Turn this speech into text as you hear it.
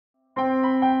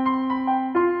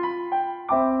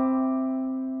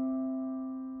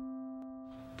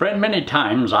Friend, many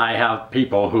times I have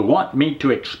people who want me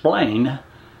to explain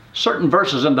certain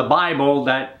verses in the Bible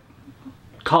that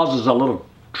causes a little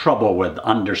trouble with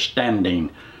understanding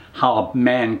how a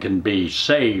man can be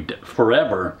saved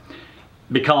forever,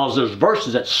 because there's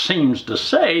verses that seems to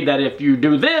say that if you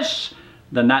do this,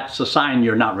 then that's a sign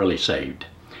you're not really saved.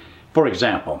 For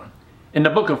example, in the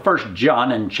book of 1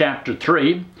 John in chapter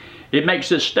 3, it makes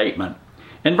this statement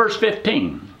in verse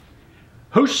 15,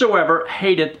 "Whosoever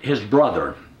hateth his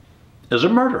brother is a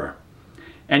murderer.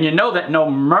 And you know that no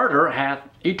murderer hath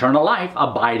eternal life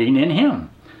abiding in him."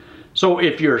 So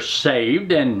if you're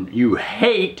saved and you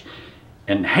hate,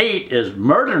 and hate is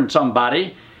murdering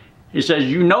somebody, he says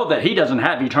you know that he doesn't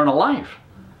have eternal life.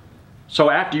 So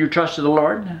after you trusted the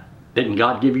Lord, didn't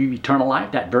God give you eternal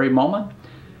life that very moment?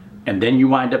 And then you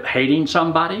wind up hating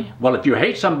somebody? Well, if you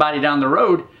hate somebody down the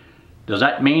road, does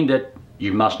that mean that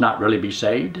you must not really be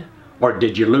saved? Or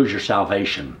did you lose your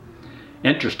salvation?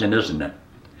 Interesting, isn't it?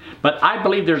 But I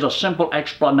believe there's a simple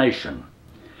explanation.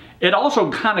 It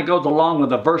also kind of goes along with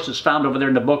the verses found over there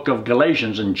in the book of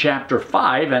Galatians in chapter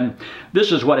 5, and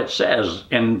this is what it says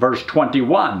in verse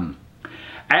 21.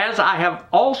 "As I have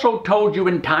also told you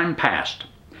in time past,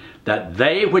 that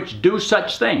they which do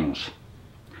such things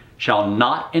shall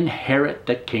not inherit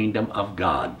the kingdom of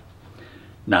God."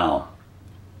 Now,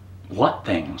 what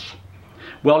things?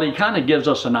 Well, he kind of gives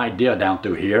us an idea down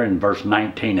through here in verse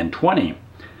 19 and 20.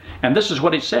 And this is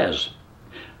what it says.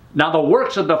 "Now the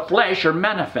works of the flesh are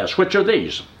manifest, which are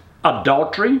these: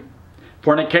 adultery,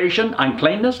 fornication,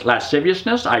 uncleanness,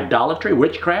 lasciviousness, idolatry,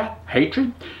 witchcraft,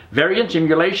 hatred, variance,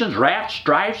 emulations, wrath,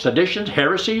 strife, seditions,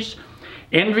 heresies,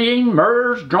 envying,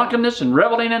 murders, drunkenness, and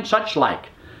revelling, and such like.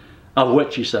 Of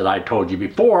which," he said, "I told you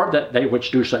before, that they which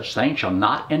do such things shall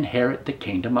not inherit the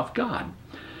kingdom of God."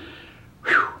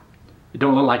 Whew. It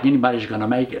don't look like anybody's going to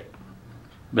make it.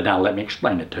 But now let me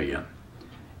explain it to you.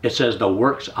 It says the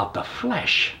works of the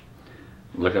flesh.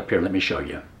 Look up here, let me show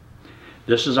you.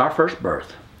 This is our first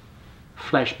birth,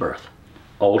 flesh birth,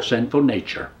 old sinful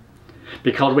nature.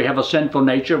 Because we have a sinful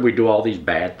nature, we do all these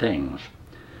bad things.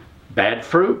 Bad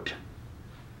fruit,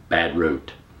 bad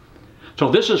root. So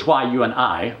this is why you and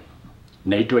I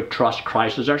need to trust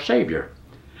Christ as our Savior.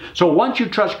 So once you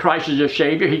trust Christ as your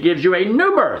Savior, He gives you a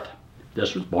new birth.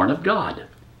 This was born of God,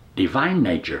 divine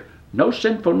nature, no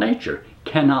sinful nature,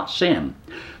 cannot sin.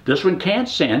 This one can't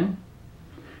sin.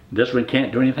 This one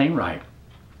can't do anything right.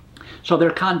 So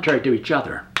they're contrary to each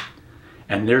other.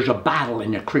 And there's a battle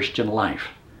in your Christian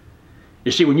life.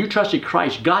 You see, when you trusted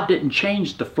Christ, God didn't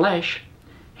change the flesh.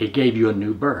 He gave you a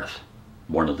new birth,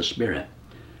 born of the Spirit.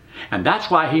 And that's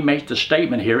why He makes the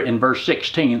statement here in verse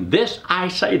 16, "This I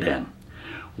say then,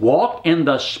 walk in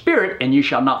the Spirit, and you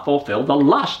shall not fulfill the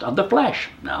lust of the flesh."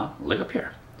 Now, look up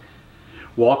here.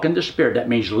 Walk in the Spirit. That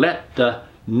means let the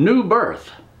new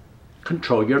birth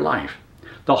control your life.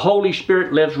 The Holy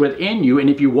Spirit lives within you, and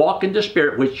if you walk in the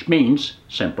Spirit, which means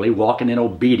simply walking in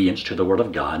obedience to the Word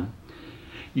of God,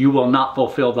 you will not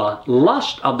fulfill the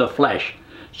lust of the flesh.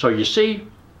 So you see,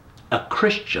 a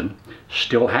Christian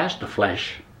still has the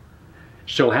flesh,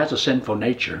 still has a sinful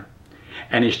nature,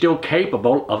 and is still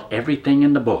capable of everything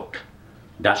in the book.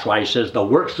 That's why he says the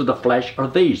works of the flesh are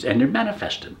these, and they're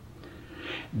manifested.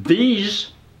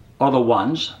 These are the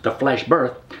ones, the flesh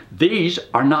birth, these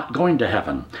are not going to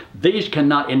heaven. These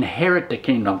cannot inherit the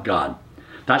kingdom of God.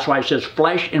 That's why it says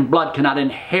flesh and blood cannot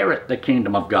inherit the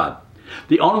kingdom of God.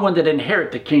 The only one that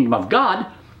inherit the kingdom of God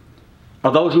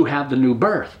are those who have the new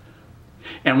birth.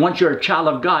 And once you're a child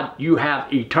of God, you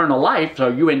have eternal life, so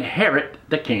you inherit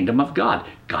the kingdom of God,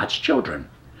 God's children.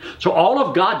 So all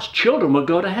of God's children will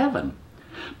go to heaven.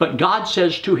 But God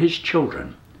says to His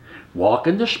children, walk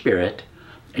in the Spirit,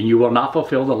 and you will not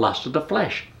fulfill the lust of the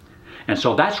flesh. And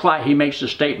so that's why He makes a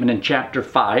statement in chapter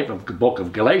 5 of the book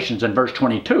of Galatians in verse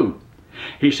 22.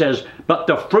 He says, "But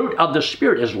the fruit of the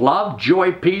Spirit is love,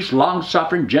 joy, peace,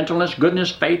 long-suffering, gentleness,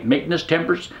 goodness, faith, meekness,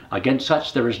 temperance. Against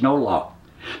such there is no law."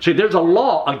 See, there's a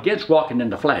law against walking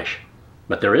in the flesh,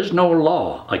 but there is no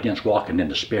law against walking in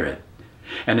the Spirit.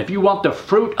 And if you want the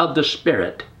fruit of the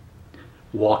Spirit,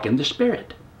 walk in the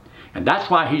Spirit. And that's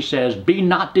why He says, "Be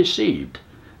not deceived.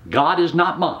 God is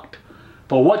not mocked.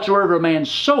 For whatsoever a man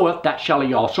soweth, that shall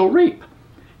he also reap."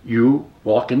 You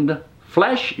walk in the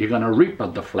flesh, you're going to reap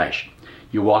of the flesh.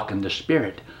 You walk in the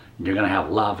Spirit, and you're going to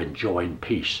have love and joy and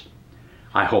peace.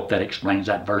 I hope that explains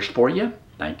that verse for you.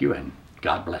 Thank you, and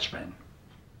God bless, friend.